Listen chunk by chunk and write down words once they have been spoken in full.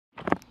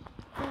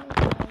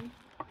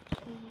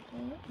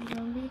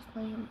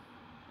explain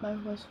my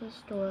horse's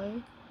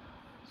story.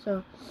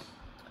 So,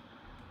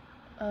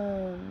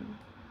 I'm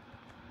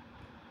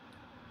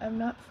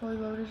not fully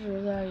loaded here,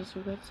 as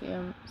you can see.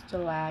 I'm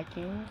still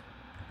lagging.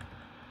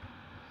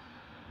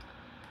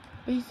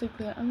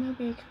 Basically, I'm going to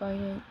be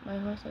explaining my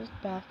horse's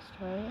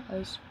backstory, at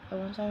least the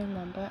ones I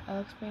remember.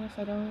 I'll explain if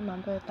I don't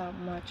remember it that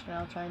much, and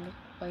I'll try and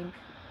explain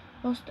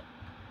most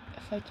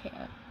if I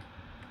can.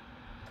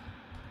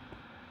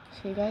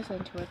 See you guys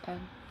into it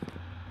then.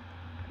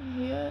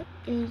 Here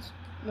is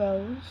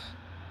Rose,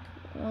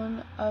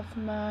 one of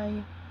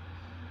my,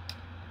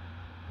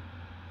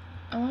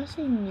 I want to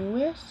say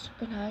newest,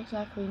 but not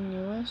exactly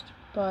newest,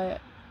 but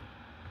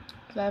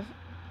because I have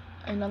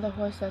another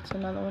horse that's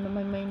another one of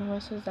my main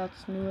horses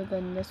that's newer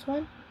than this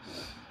one.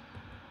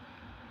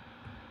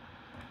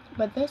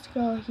 But this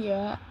girl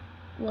here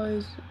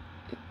was,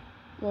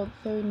 well,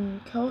 the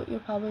coat you're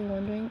probably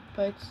wondering,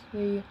 but it's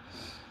the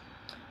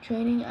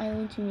Training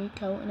Island Unique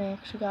coat, and I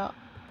actually got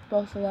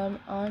both of them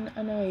on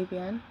an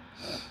Arabian,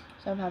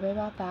 so I'm happy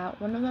about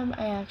that. One of them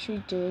I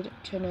actually did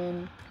turn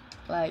in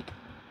like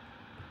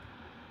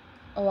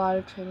a lot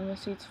of training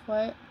receipts for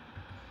it.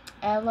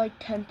 I have like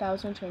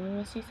 10,000 training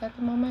receipts at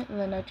the moment, and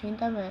then I turned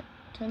them in,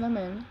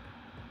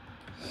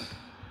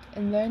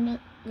 and then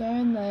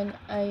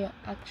I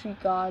actually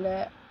got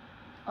it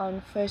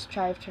on first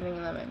try of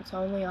turning them in, so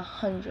only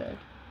 100.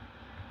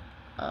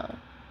 But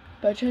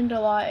I turned a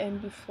lot in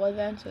before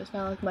then, so it's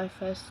not like my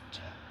first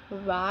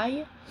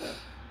try.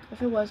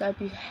 If it was, I'd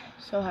be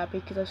so happy,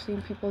 because I've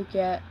seen people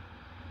get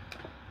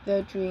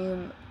their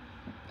dream,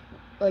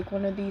 like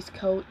one of these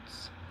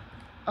coats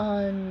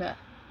on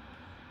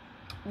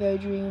their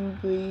dream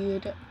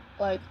breed.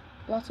 Like,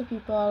 lots of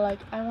people are like,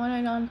 I want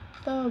it on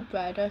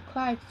Thoroughbred or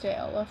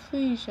Clydesdale or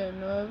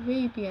Friesian or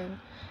Arabian,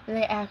 and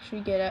they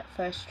actually get it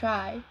first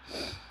try.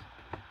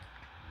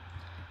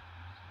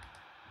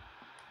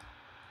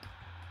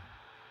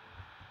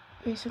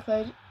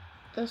 Basically,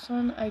 this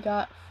one I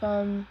got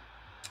from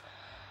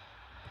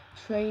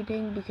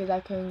trading, because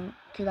I've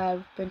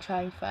been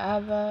trying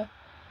forever,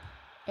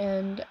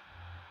 and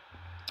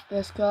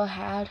this girl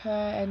had her,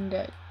 and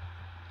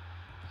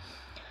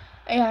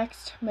I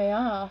asked my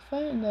offer,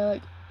 and they're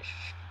like,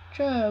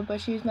 sure,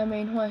 but she's my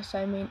main horse,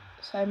 so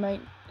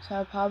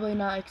I'll probably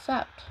not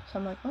accept. So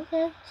I'm like,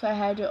 okay. So I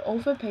had to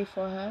overpay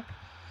for her.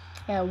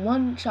 I had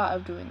one shot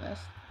of doing this.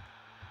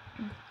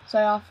 So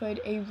I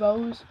offered a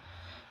rose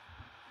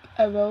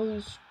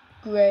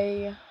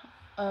gray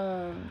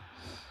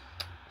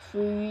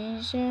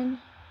Friesian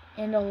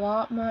and a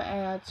lot more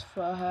ads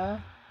for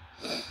her.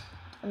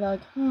 And they're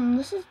like,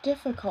 this is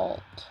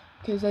difficult,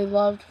 because they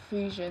loved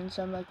Friesian,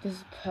 so I'm like, this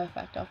is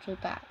perfect after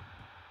that.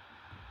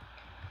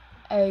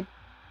 I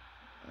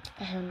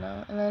don't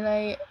know. And then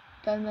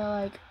they're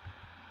like,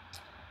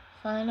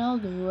 fine, I'll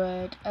do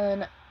it.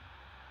 And then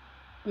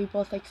we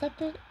both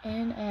accepted,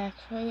 and I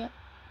actually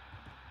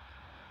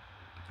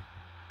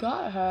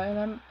got her, and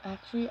I'm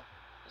actually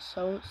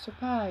so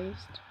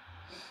surprised.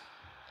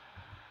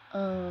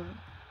 I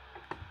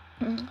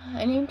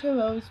named her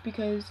Rose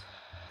because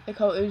the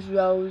coat is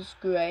rose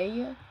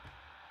gray,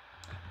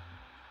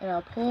 and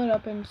I'll pull it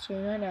up on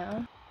screen right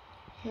now.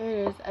 Here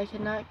it is. I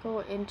cannot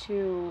go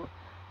into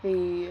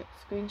the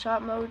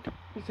screenshot mode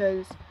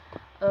because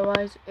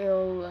otherwise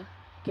it'll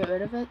get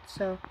rid of it.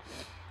 So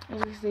as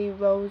you can see,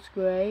 rose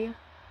gray.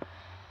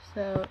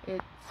 So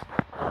it's,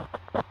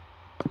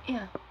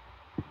 yeah,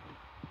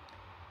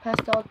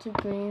 pastel to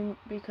green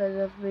because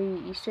of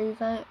the Easter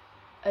event.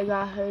 I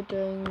got her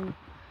during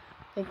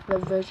like the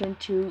version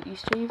 2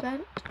 Easter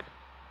event,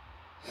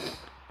 if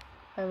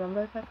I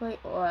remember correctly,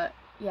 or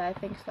yeah, I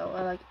think so,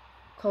 or like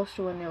close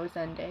to when it was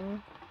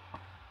ending.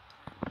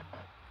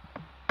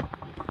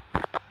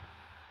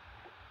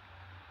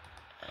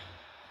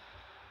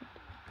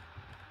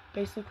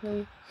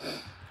 Basically,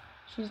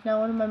 she's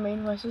now one of my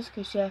main horses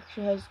because she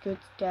actually has good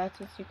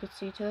stats, as you can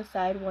see to the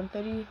side.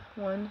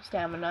 131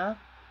 stamina.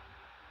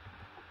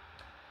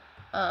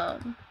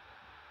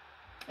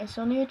 I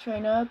still need to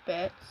train her a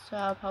bit, so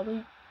I'll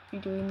probably be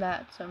doing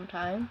that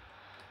sometime.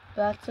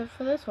 But that's it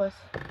for this horse.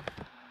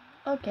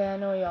 Okay, I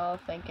know what y'all are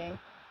thinking.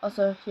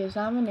 Also, she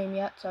doesn't have a name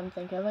yet, so I'm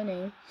thinking of a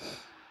name.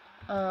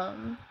 I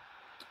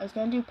was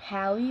gonna do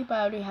Pally, but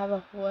I already have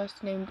a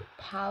horse named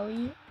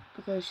Pally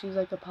because she's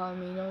like a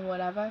Palomino,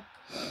 whatever.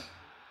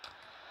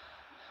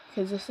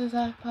 Because this is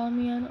a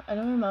Palomino. I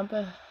don't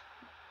remember.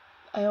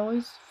 I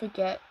always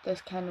forget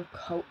this kind of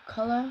coat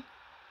color.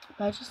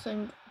 But I just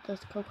think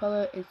this coat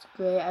color is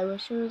gray. I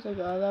wish it was a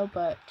girl though,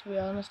 but to be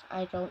honest,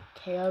 I don't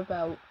care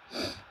about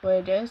what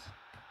it is.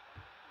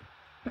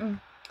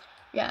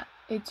 Yeah,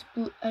 it's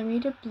blue. I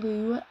made it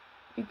blue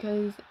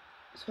because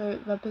so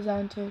it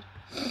represented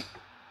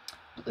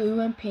blue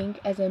and pink,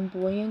 as in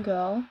boy and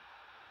girl.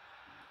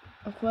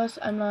 Of course,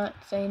 I'm not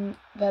saying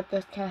that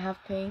this can't have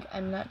pink.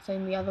 I'm not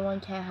saying the other one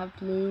can't have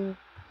blue.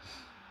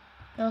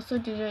 I also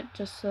did it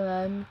just so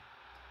then,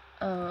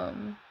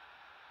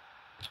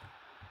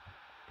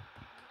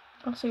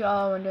 also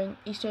y'all are wondering,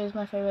 Easter is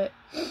my favorite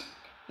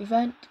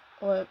event,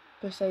 or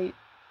per se,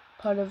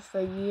 part of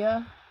the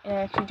year. and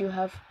I actually do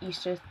have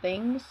Easter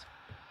things,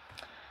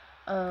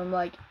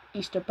 like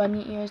Easter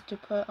bunny ears to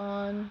put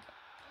on,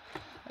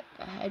 like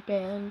a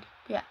headband.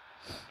 Yeah,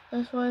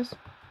 this was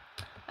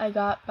I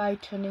got by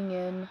turning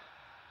in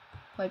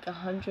like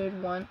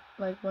 101.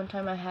 Like one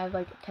time I had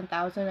like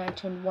 10,000. I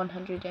turned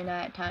 100 in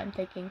at a time,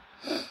 thinking,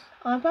 oh,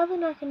 I'm probably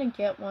not gonna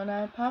get one.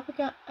 I'm probably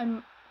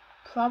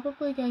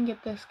gonna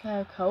get this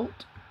kind of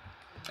coat,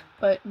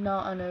 but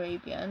not on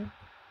Arabian.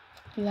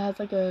 He has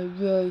like a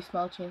really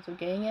small chance of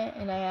getting it,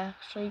 and I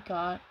actually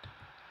got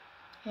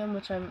him,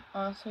 which I'm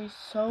honestly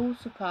so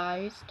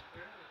surprised.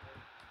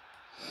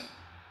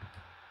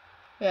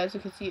 Yeah, as you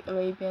can see,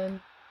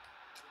 Arabian.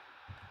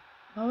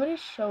 Why would it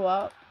show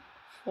up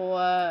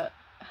for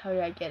how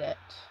did I get it?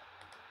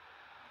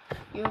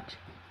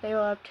 They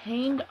were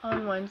obtained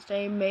on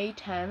Wednesday, May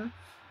 10th,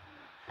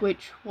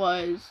 which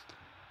was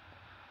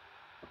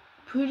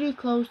pretty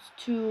close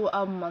to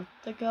a month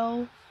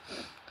ago.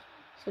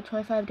 So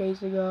 25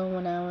 days ago,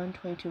 1 hour and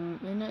 22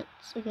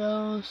 minutes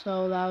ago.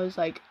 So that was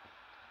like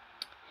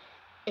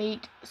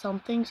 8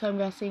 something. So I'm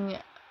guessing,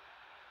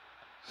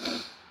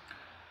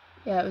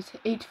 yeah, it was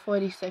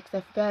 8:46.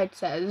 I forgot it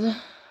says.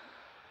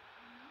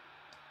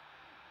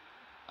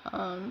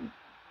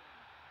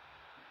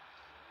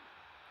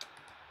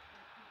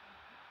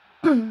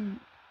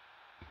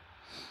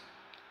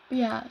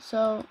 Yeah,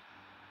 so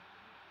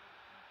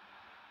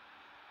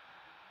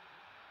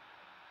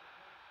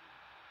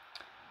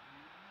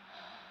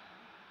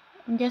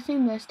I'm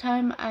guessing this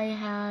time I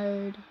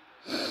had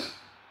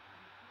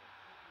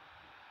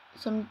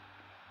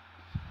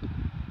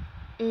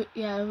it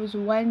was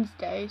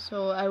Wednesday,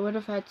 so I would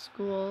have had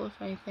school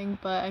if anything,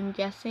 but I'm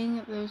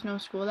guessing there was no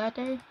school that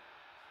day.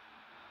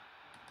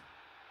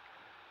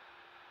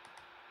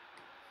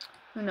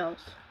 Who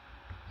knows?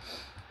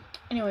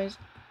 Anyways,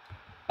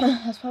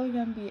 that's probably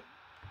gonna be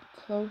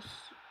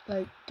close,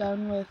 like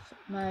done with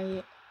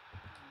my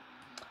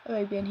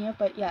Arabian here,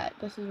 but yeah,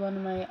 this is one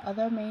of my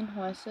other main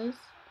horses,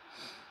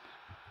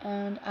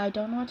 and I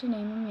don't know what to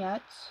name him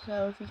yet,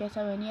 so if you guys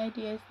have any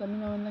ideas, let me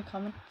know in the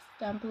comments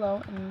down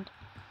below, and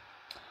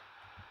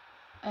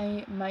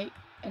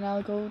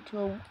I'll go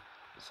to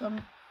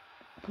some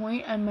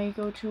point, I might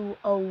go to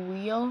a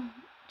wheel,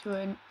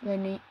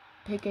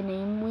 pick a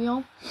name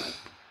wheel,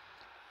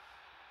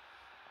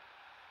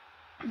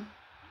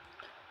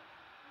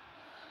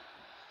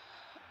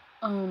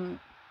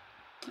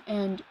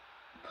 and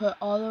put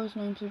all those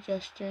name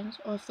suggestions,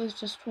 or if there's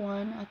just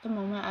one at the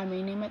moment, I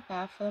may name it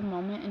that for the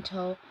moment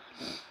until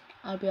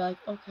I'll be like,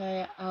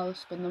 okay, I'll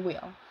spin the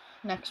wheel.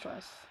 Next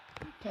horse.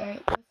 Okay,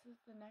 this is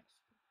the next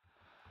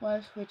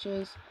horse, which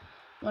is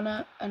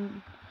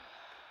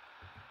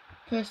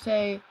per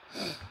se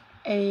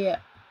a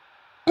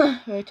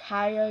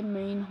retired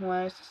main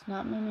horse. It's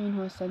not my main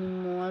horse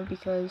anymore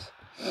because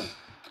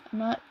I'm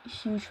not a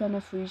huge fan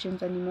of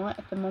Friesians anymore.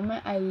 At the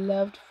moment, I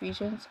loved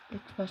Friesians,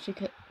 especially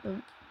because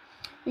the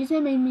reason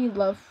it made me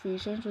love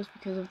Friesians was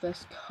because of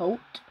this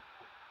coat.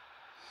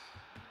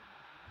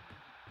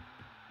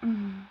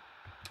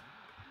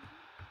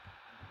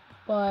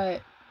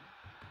 But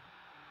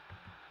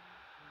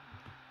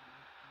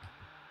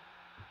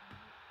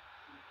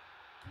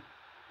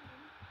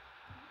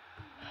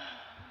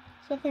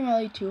it's nothing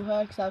really to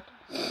her except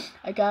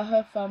I got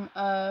her from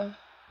a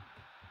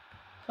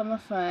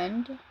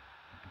friend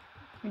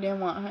who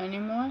didn't want her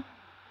anymore.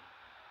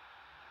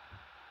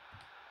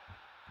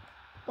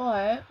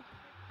 But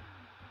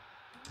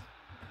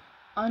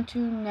on to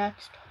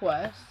next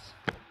horse.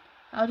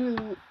 I'll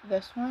do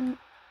this one,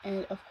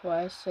 and of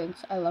course,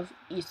 since I love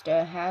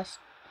Easter,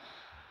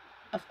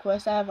 of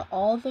course, I have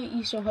all the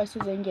Easter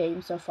horses in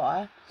game so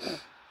far.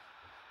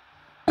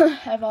 I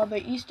have all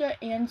the Easter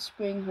and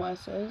spring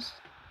horses.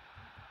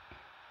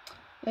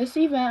 This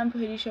event, I'm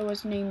pretty sure,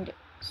 was named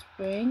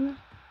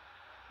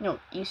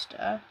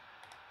Easter.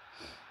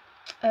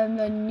 And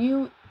the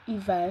new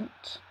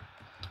event,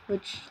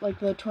 which, like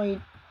the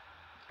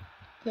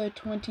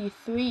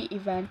 23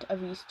 event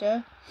of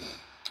Easter,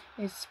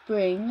 is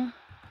spring,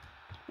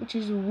 which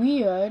is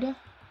weird.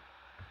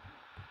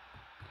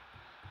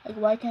 Like,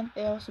 why can't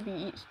they also be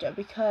Easter?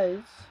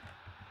 Because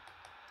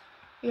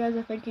you guys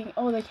are thinking,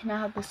 oh, they cannot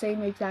have the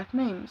same exact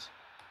names.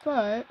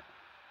 But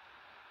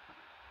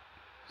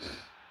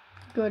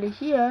go to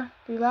here.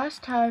 The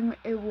last time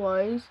it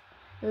was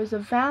a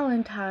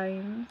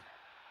Valentine's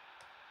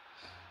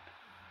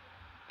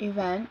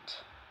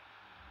event.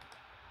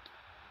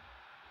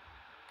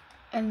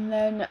 And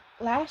then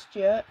last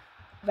year,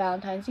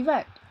 Valentine's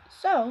event.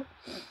 So,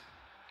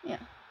 yeah.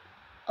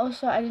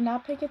 Also, I did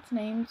not pick its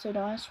name, so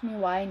don't ask me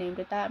why I named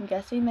it that. I'm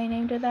guessing they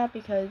named it that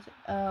because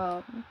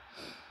of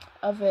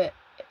it.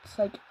 It's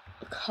like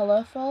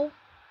colorful.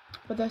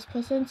 But this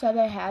person said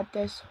I had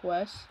this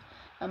horse.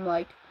 I'm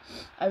like,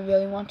 I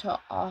really want to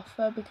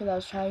offer because I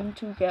was trying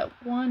to get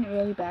one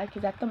really bad.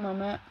 Because at the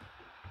moment,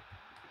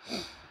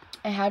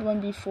 I had one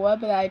before,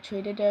 but I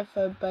traded it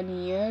for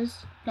bunny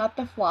ears. Not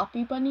the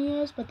floppy bunny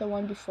ears, but the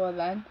one before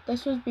then.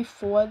 This was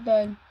before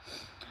the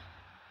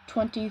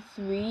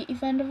 23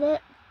 event of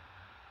it.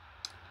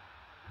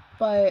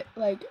 but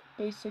like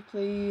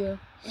basically,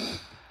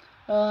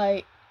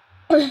 like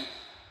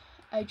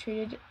I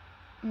traded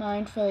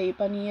mine for like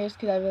bunny ears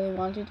because I really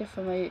wanted it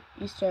for my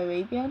Easter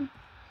Arabian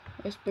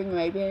or Spring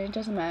Arabian. It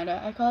doesn't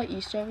matter. I call it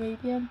Easter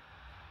Arabian.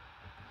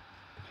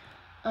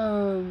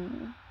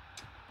 And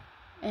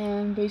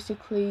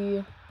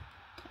basically,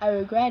 I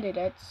regretted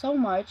it so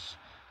much,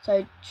 so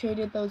I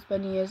traded those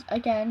bunny ears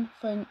again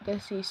for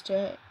this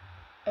Easter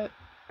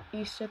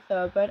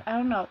Thoroughbred. I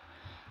don't know.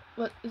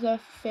 What is a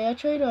fair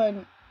trade,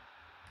 or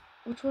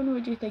which one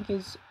would you think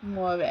is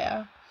more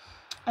rare?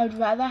 I would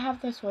rather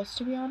have this horse,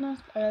 to be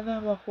honest. I'd rather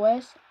have a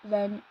horse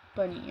than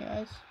bunny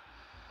ears.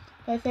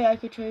 But I think I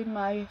could trade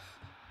my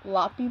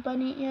floppy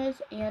bunny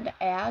ears and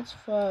ads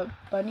for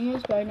bunny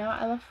ears, but right now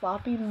I love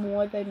floppy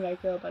more than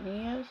regular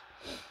bunny ears.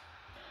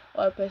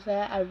 Or per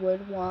se, I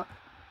would want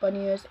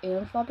bunny ears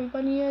and floppy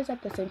bunny ears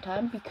at the same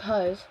time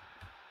because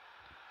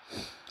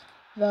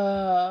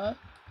the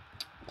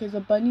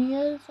bunny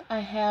ears, I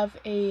have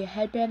a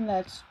headband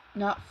that's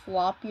not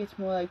floppy, it's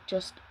more like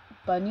just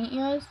bunny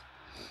ears,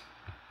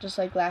 just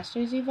like last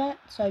year's event.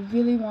 So I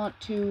really want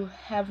to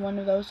have one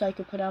of those so I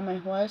could put on my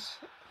horse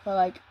for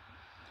like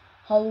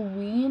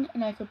Halloween,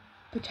 and I could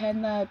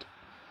pretend that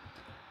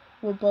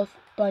we're both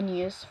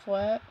bunnies for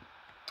it.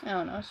 I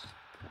don't know, it's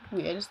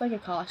weird, it's like a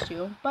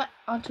costume. But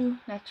on to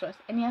next horse,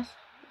 and yes,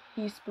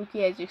 he's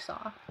spooky as you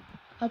saw.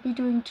 I'll be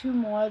doing 2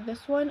 more,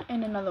 this one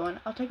and another one.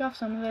 I'll take off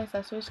some of the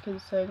accessories because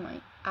it's showing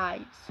my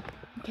eyes.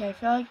 Okay, I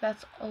feel like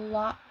that's a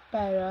lot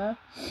better,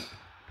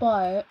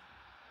 but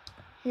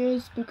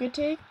here's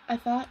Spookatig. I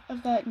thought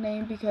of that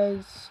name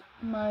because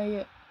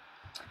my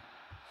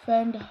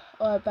friend,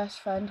 or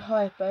best friend,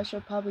 Harper, she'll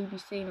probably be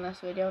seeing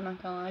this video,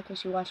 not gonna lie, because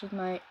she watches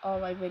all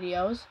my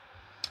videos.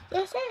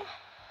 So say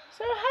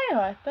hi,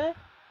 Harper.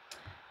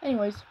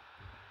 Anyways,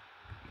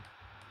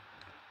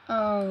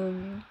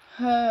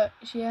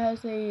 she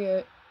has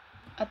a,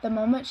 at the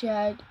moment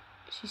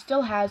she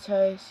still has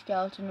her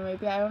skeleton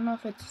Arabia. I don't know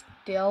if it's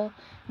still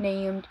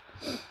named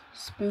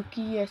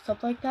Spooky or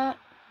something like that.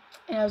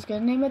 And I was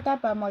gonna name it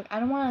that, but I'm like, I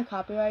don't want to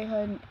copyright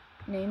her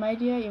name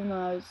idea, even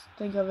though I was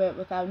thinking of it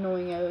without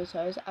knowing it was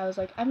hers. I was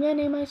like, I'm gonna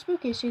name mine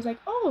Spooky. She's like,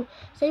 oh,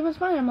 same as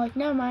mine. I'm like,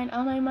 never mind,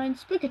 I'll name mine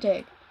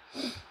Spookatig.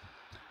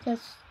 And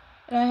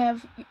I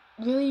have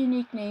really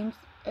unique names,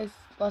 as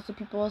lots of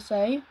people will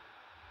say.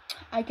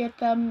 I get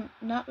them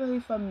not really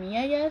from me,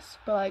 I guess,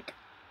 but like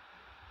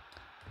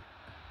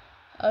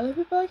other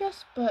people, I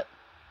guess. But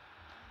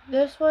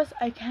this was,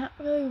 I can't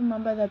really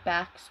remember the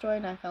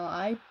backstory, not gonna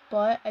lie,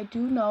 but I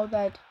do know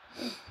that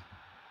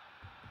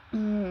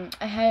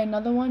I had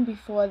another one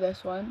before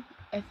this one.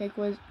 I think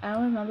was, I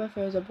don't remember if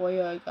it was a boy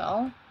or a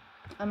girl.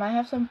 I might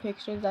have some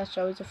pictures that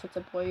shows if it's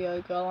a boy or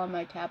a girl on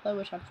my tablet,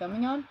 which I'm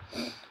filming on.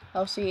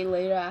 I'll see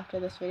later after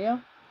this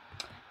video.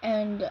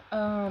 And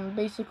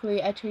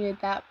basically I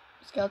traded that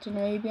skeleton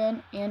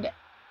Arabian and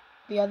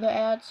the other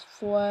ads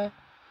for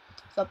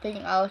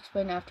something I'll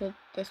explain after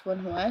this one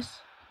horse.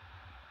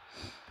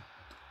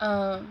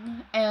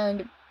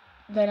 And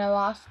then I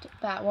lost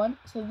that one.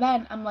 So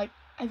then I'm like,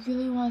 I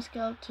really want a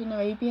skeleton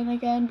Arabian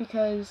again,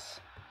 because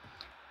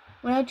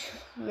when I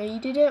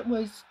traded it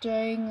was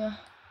during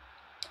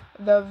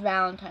the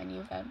Valentine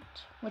event,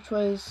 which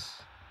was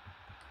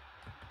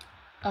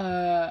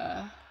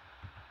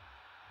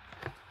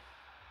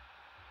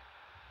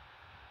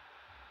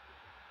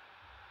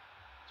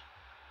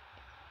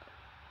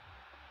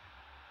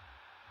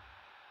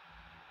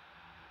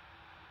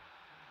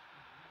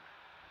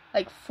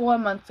like 4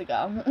 months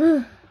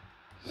ago.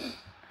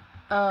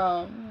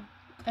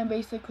 And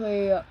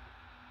basically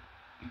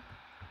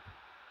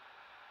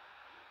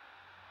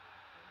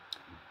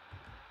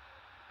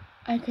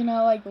I could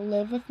not like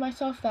live with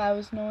myself that I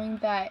was knowing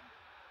that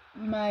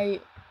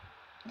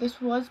this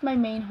was my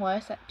main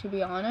horse, to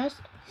be honest,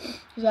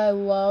 because I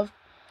love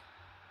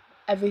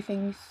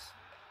everything's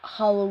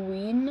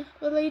Halloween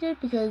related.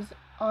 Because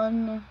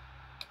on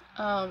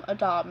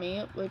Adopt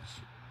Me,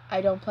 which I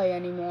don't play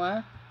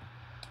anymore,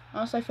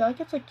 honestly I feel like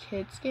it's a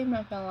kids game,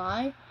 not gonna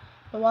lie,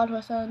 but Wild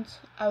Horse Hunt,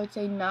 I would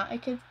say not a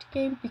kids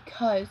game,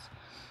 because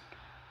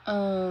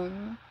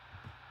I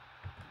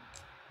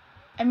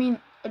mean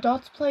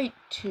adults play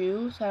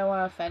too, so I don't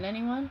want to offend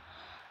anyone,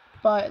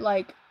 but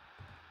like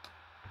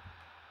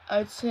I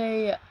would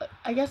say,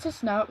 I guess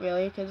it's not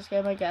really a kids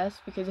game, I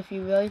guess, because if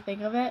you really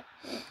think of it,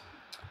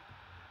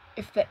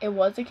 if it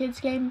was a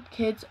kids game,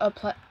 kids are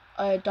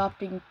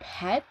adopting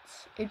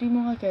pets, it'd be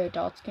more like an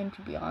adults game,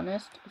 to be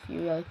honest, if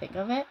you really think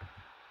of it.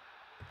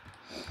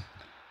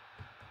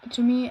 But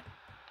to me,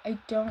 I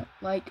don't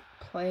like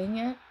playing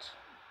it.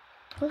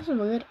 This is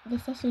weird, the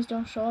accessories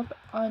don't show up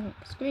on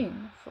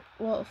screen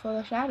for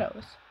the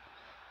shadows,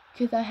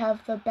 because I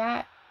have the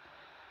bat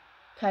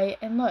kite,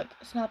 and look,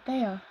 it's not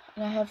there.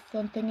 And I have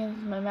the thing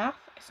in my mouth,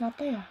 it's not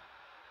there.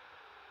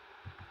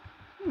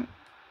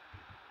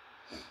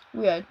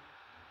 Weird.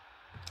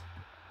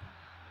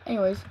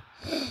 Anyways,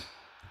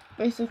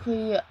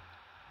 basically,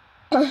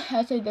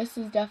 I say this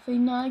is definitely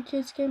not a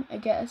kid's game, I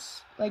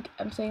guess. Like,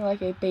 I'm saying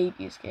like a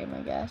baby's game,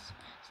 I guess.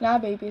 It's not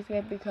a baby's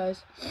game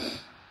because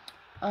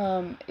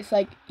it's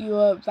like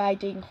you're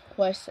riding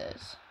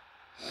horses.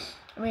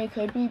 I mean, it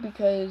could be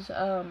because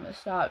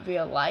it's not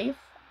real life,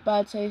 but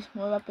I'd say it's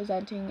more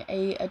representing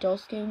a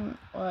adult's game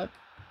or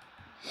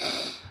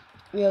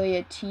really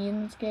a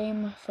teen's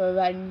game for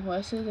riding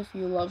horses. If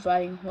you love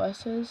riding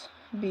horses,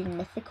 being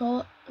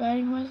mythical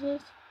riding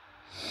horses,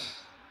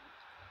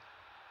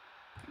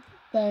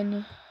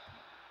 then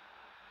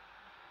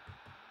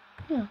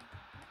yeah,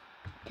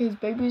 because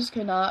babies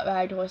cannot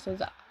ride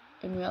horses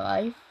in real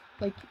life.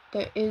 Like,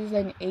 there is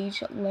an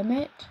age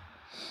limit.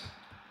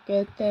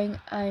 Good thing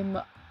I'm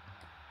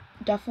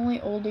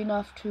definitely old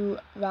enough to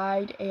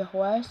ride a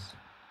horse.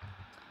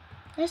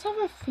 I just have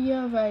a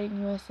fear of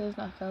riding horses,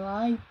 not gonna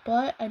lie,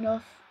 but I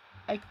know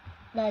that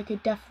I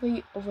could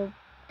definitely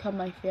overcome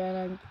my fear, and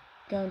I'm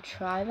gonna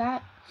try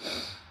that.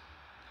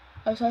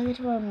 I was talking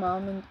to my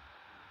mom and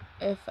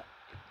if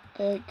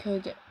they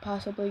could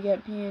possibly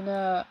get me in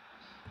a,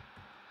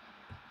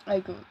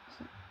 like,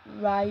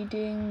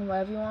 riding,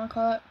 whatever you want to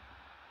call it,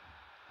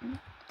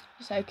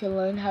 so I could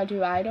learn how to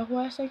ride a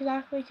horse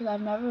exactly, because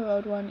I've never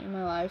rode one in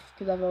my life,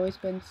 because I've always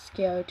been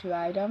scared to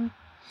ride them.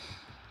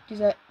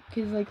 Because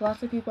like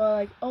lots of people are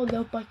like, oh,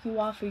 they'll buck you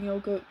off and you'll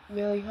get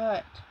really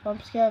hurt. Well,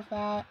 I'm scared of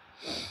that.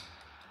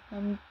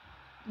 I'm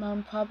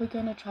probably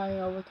gonna try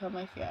and overcome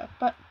my fear.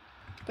 But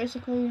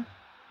basically,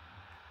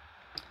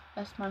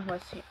 that's my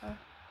horse here.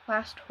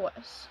 Last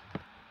horse.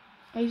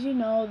 As you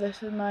know,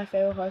 this is my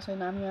favorite horse,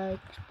 and I'm gonna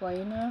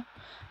explain it.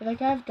 I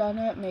think I've done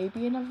it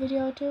maybe in a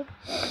video or two.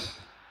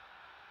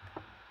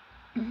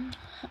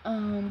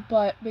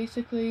 But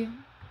basically,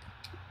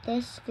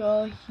 this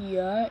girl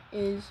here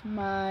is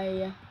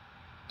my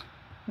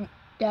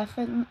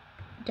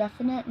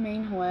definite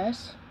main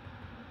horse.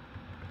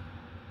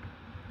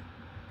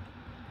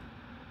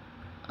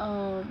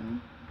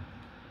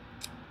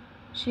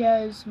 She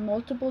has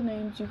multiple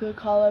names. You could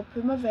call her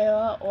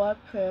Primavera or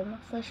Prim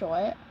for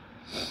short,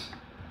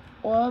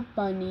 or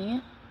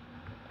Bunny,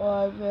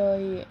 or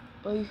really,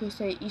 or you could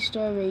say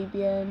Easter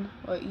Arabian,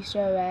 or Easter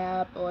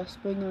Arab, or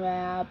Spring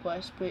Arab,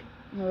 or Spring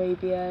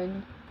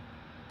Arabian,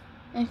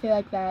 anything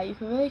like that. You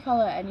could really call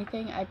her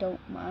anything. I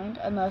don't mind,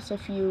 unless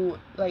if you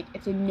like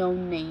it's a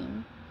known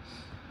name.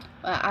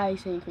 I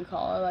say you could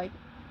call her, like,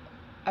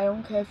 I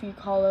don't care if you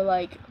call her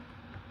like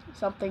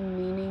something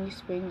meaning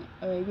Spring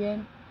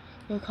Arabian.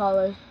 You call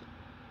her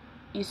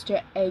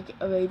Easter Egg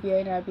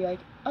Arabian, I'd be like,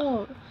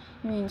 oh,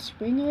 you mean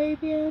Spring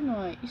Arabian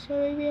or Easter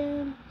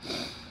Arabian?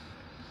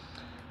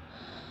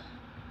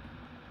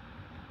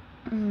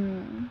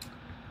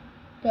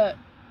 But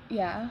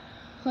yeah,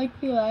 like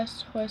the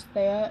last horse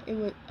there, I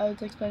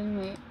was explaining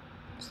my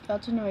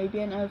Skeleton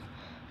Arabian of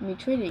me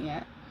trading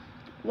it.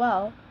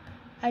 Well,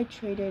 I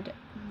traded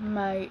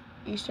my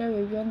Easter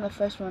Arabian, the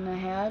first one I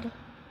had,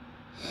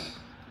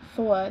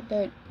 for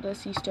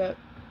this Easter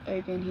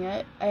Arabian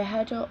here. I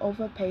had to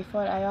overpay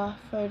for it. I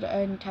offered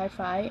an entire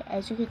fry.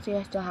 As you can see,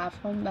 I still have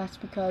one. That's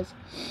because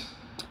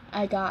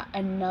I got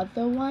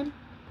another one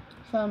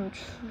from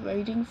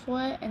trading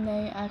for it, and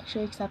they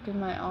actually accepted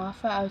my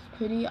offer. I was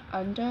pretty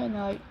under, and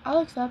they're like,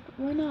 I'll accept,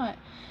 why not?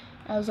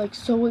 I was like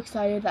so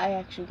excited that I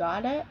actually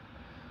got it,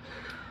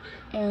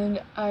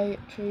 and I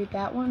traded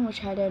that one, which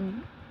had a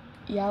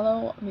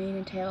yellow mane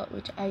and tail,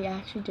 which I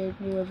actually did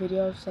do a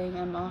video of saying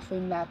I'm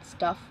offering that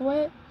stuff for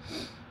it.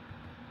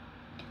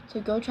 So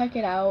go check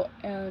it out,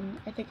 and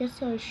I think it's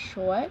so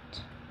short.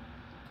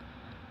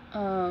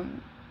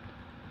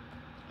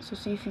 So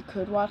see if you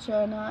could watch it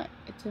or not.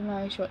 It's in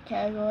my short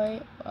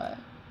category, but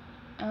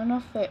I don't know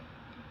if it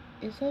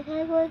is a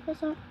category for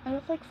some. I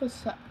don't think for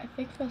some. I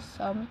think for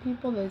some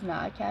people there's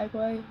not a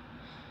category,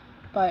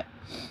 but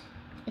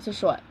it's a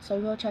short.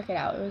 So go check it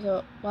out. It was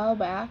a while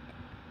back,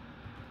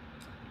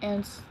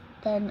 and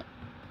then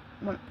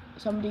when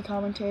somebody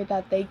commented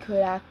that they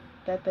could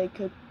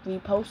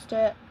repost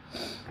it,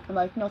 I'm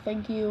like, no,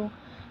 thank you.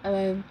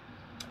 And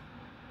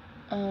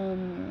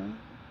then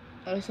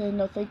I said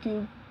no, thank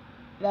you.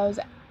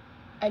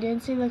 I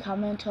didn't see the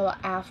comment until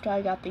after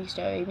I got the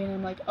Easter Arabian.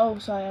 I'm like, oh,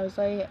 sorry, I was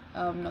late.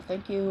 No,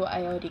 thank you.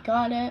 I already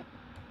got it.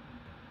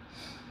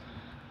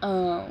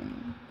 Well,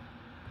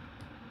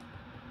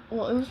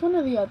 it was one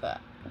or the other.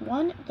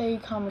 One, they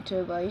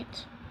commented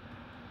late.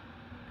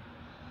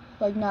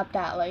 Like, not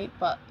that late,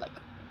 but, like,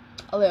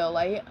 a little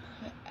late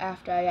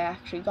after I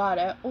actually got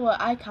it. Or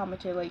I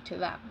commented late to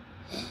them.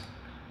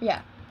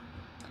 Yeah.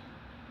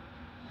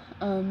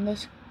 When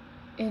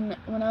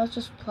I was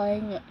just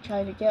playing,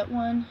 trying to get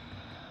one,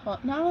 well,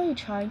 not really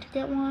trying to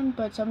get one,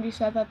 but somebody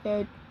said that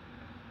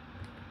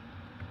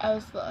I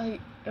was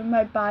like, in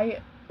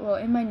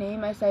my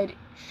name I said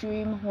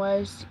Dream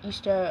Horse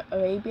Easter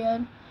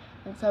Arabian,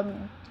 and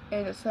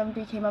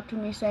somebody came up to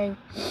me saying,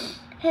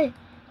 hey,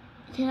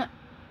 can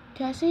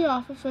I see your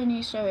offer for an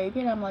Easter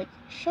Arabian? I'm like,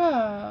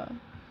 sure.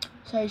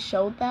 So I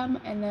showed them,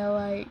 and they're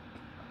like,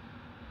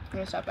 I'm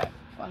gonna stop back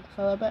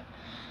for a little bit.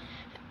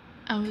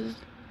 I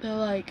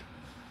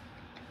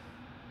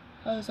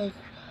was like,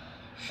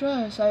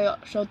 sure. So I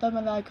showed them,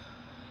 and they're like,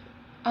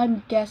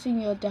 I'm guessing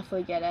you'll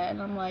definitely get it.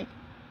 And I'm like,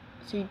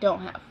 so you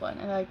don't have one.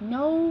 And they're like,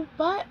 no,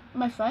 but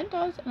my friend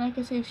does, and I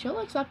can see if she'll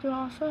accept your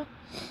offer.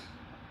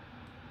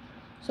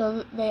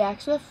 So they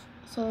asked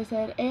so they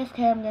said, AFK,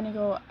 I'm gonna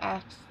go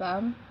ask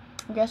them.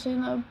 I'm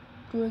guessing they're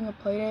doing a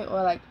playdate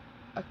or like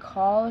a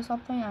call or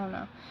something, I don't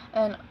know.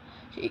 And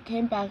she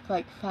came back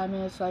like 5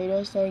 minutes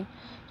later saying,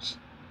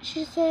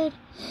 she said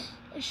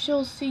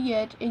she'll see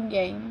it in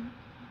game.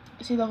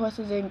 See the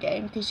horses in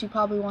game because she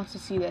probably wants to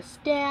see the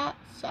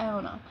stats. I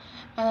don't know.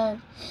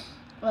 And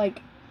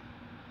like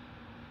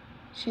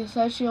she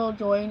said she'll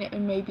join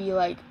in maybe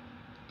like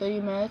 30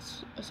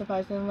 minutes.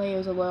 Surprisingly, it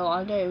was a little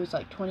longer. It was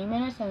like 20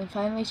 minutes, and then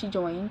finally she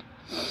joined.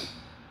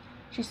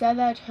 She said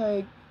that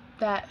her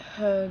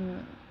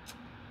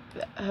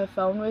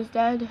phone was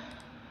dead,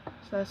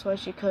 so that's why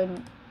she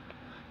couldn't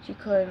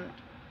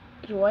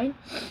join.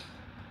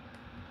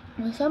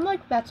 And so I'm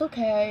like, that's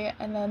okay.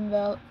 And then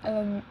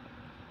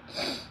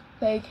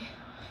they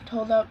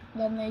told her.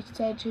 Then they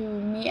said to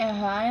meet at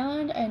her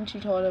island, and she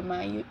told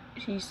her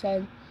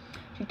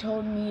she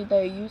told me the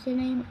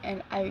username,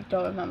 and I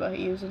don't remember her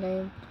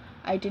username.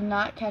 I did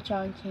not catch her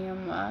on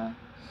camera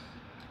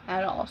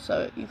at all,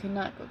 so you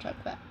cannot go check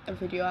that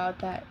video out.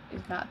 That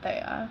is not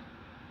there.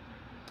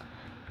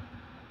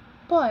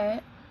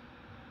 But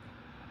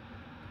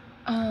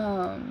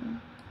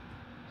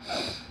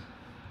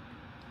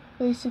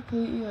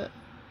basically,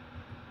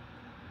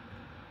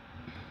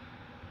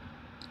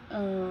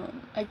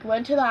 I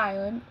went to the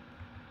island.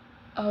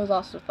 I was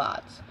lost of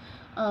thoughts.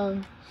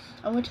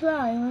 I went to the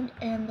island,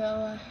 and they're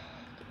like,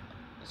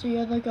 so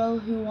you're the girl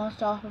who wants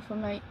to offer for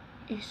my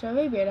Easter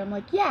baby? And I'm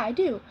like, yeah, I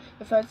do.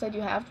 Your friend said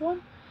you have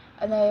one?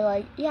 And they're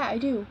like, yeah, I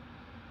do.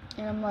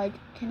 And I'm like,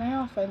 can I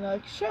offer? And they're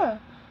like, sure.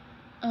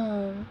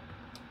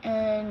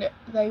 And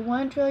they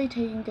weren't really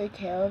taking good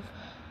care of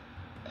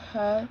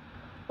her,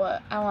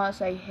 but I want to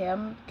say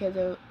him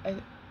because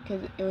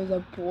it was a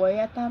boy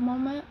at that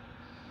moment.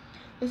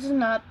 This is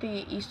not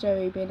the Easter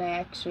Arabian I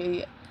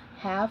actually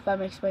have.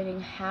 I'm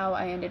explaining how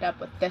I ended up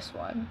with this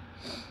one.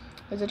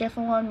 There's a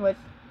different one with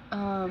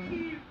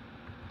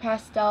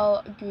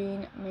pastel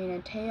green mane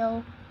and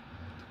tail,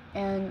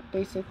 and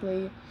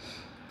basically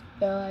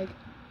they're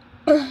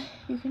like,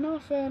 you can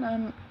offer,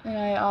 and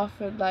I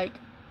offered like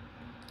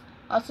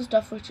lots of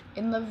stuff, which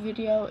in the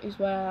video is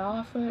what I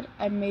offered.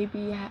 I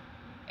maybe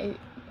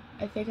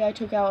I think I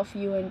took out a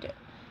few and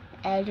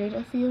added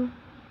a few,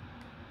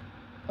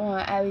 or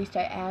at least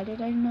I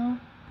added, I know.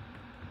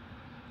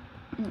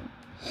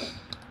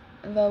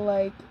 And they're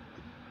like,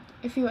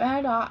 if you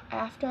add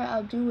after,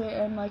 I'll do it.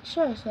 And I'm like,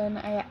 sure. So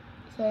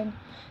then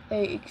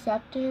they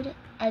accepted.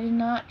 I did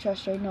not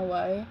trust her, no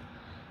way.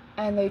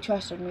 And they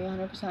trusted me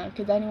 100%.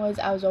 Because anyways,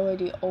 I was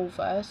already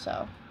over.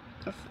 So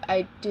if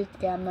I did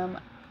scam them,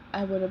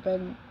 I would have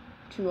been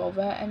too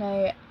over. And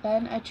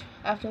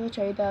after the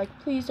trade, they're like,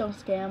 please don't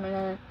scam. And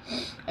then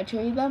I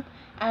traded them,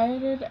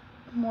 added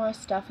more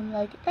stuff, and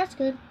they're like, that's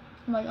good.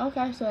 I'm like,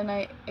 okay. So then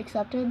I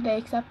accepted. They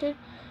accepted.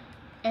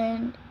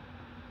 And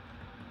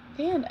at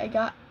the end,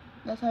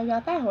 that's how I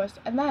got that horse.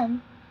 And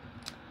then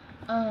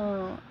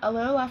a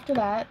little after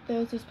that, there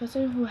was this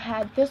person who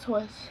had this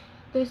horse,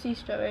 this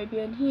Easter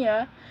Arabian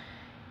here,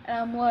 and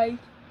I'm like,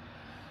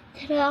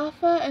 can I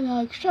offer? And they're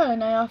like, sure.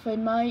 And I offered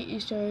my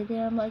Easter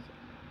Arabian. I'm like,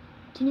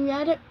 can you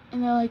add it?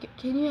 And they're like,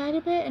 can you add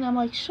a bit? And I'm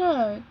like,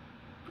 sure.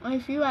 Or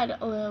if you add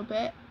a little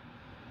bit,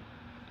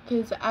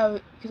 because I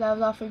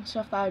was offering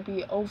stuff that would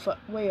be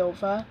way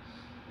over.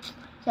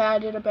 So I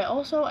did a bit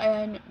also,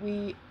 and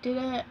we did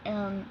it,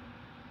 and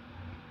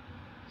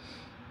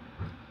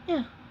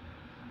yeah,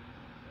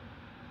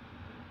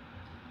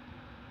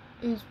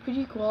 it was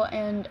pretty cool.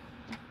 And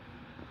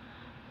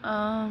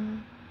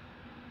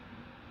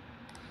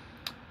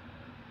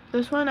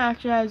this one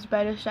actually has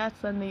better stats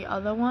than the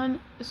other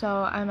one,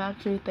 so I'm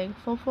actually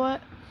thankful for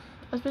it.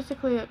 That's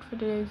basically it for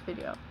today's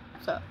video.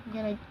 So I'm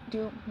gonna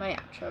do my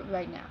outro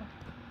right now.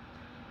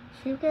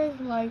 If you guys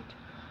liked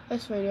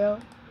this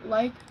video,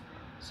 like,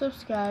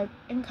 subscribe,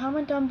 and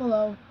comment down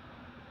below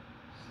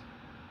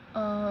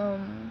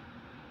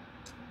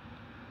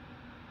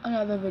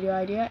another video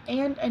idea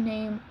and a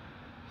name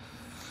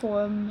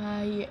for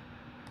my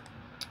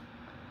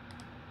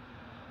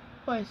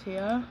horse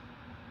here.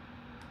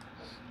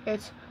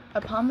 It's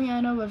a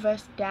Pomeranian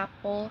Reverse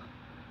Dapple,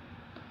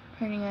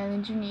 Turning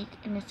Island Unique,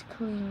 and it's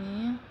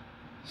Cleany.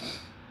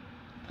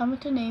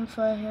 Comment a name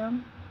for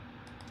him.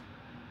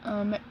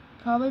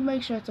 Probably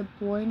make sure it's a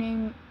boy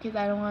name because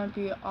I don't want to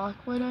be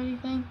awkward or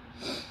anything.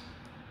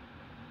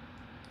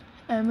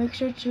 And make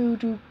sure to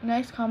do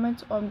nice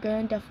comments, or I'm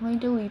gonna definitely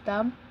delete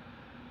them.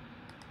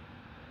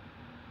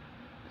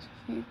 So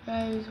if you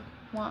guys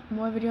want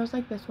more videos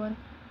like this one,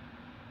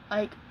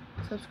 like,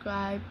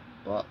 subscribe.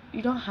 Well,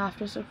 you don't have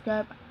to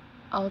subscribe.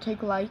 I'll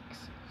take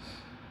likes.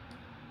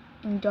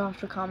 And you don't have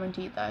to comment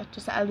either.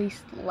 Just at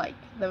least like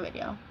the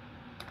video.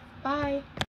 Bye.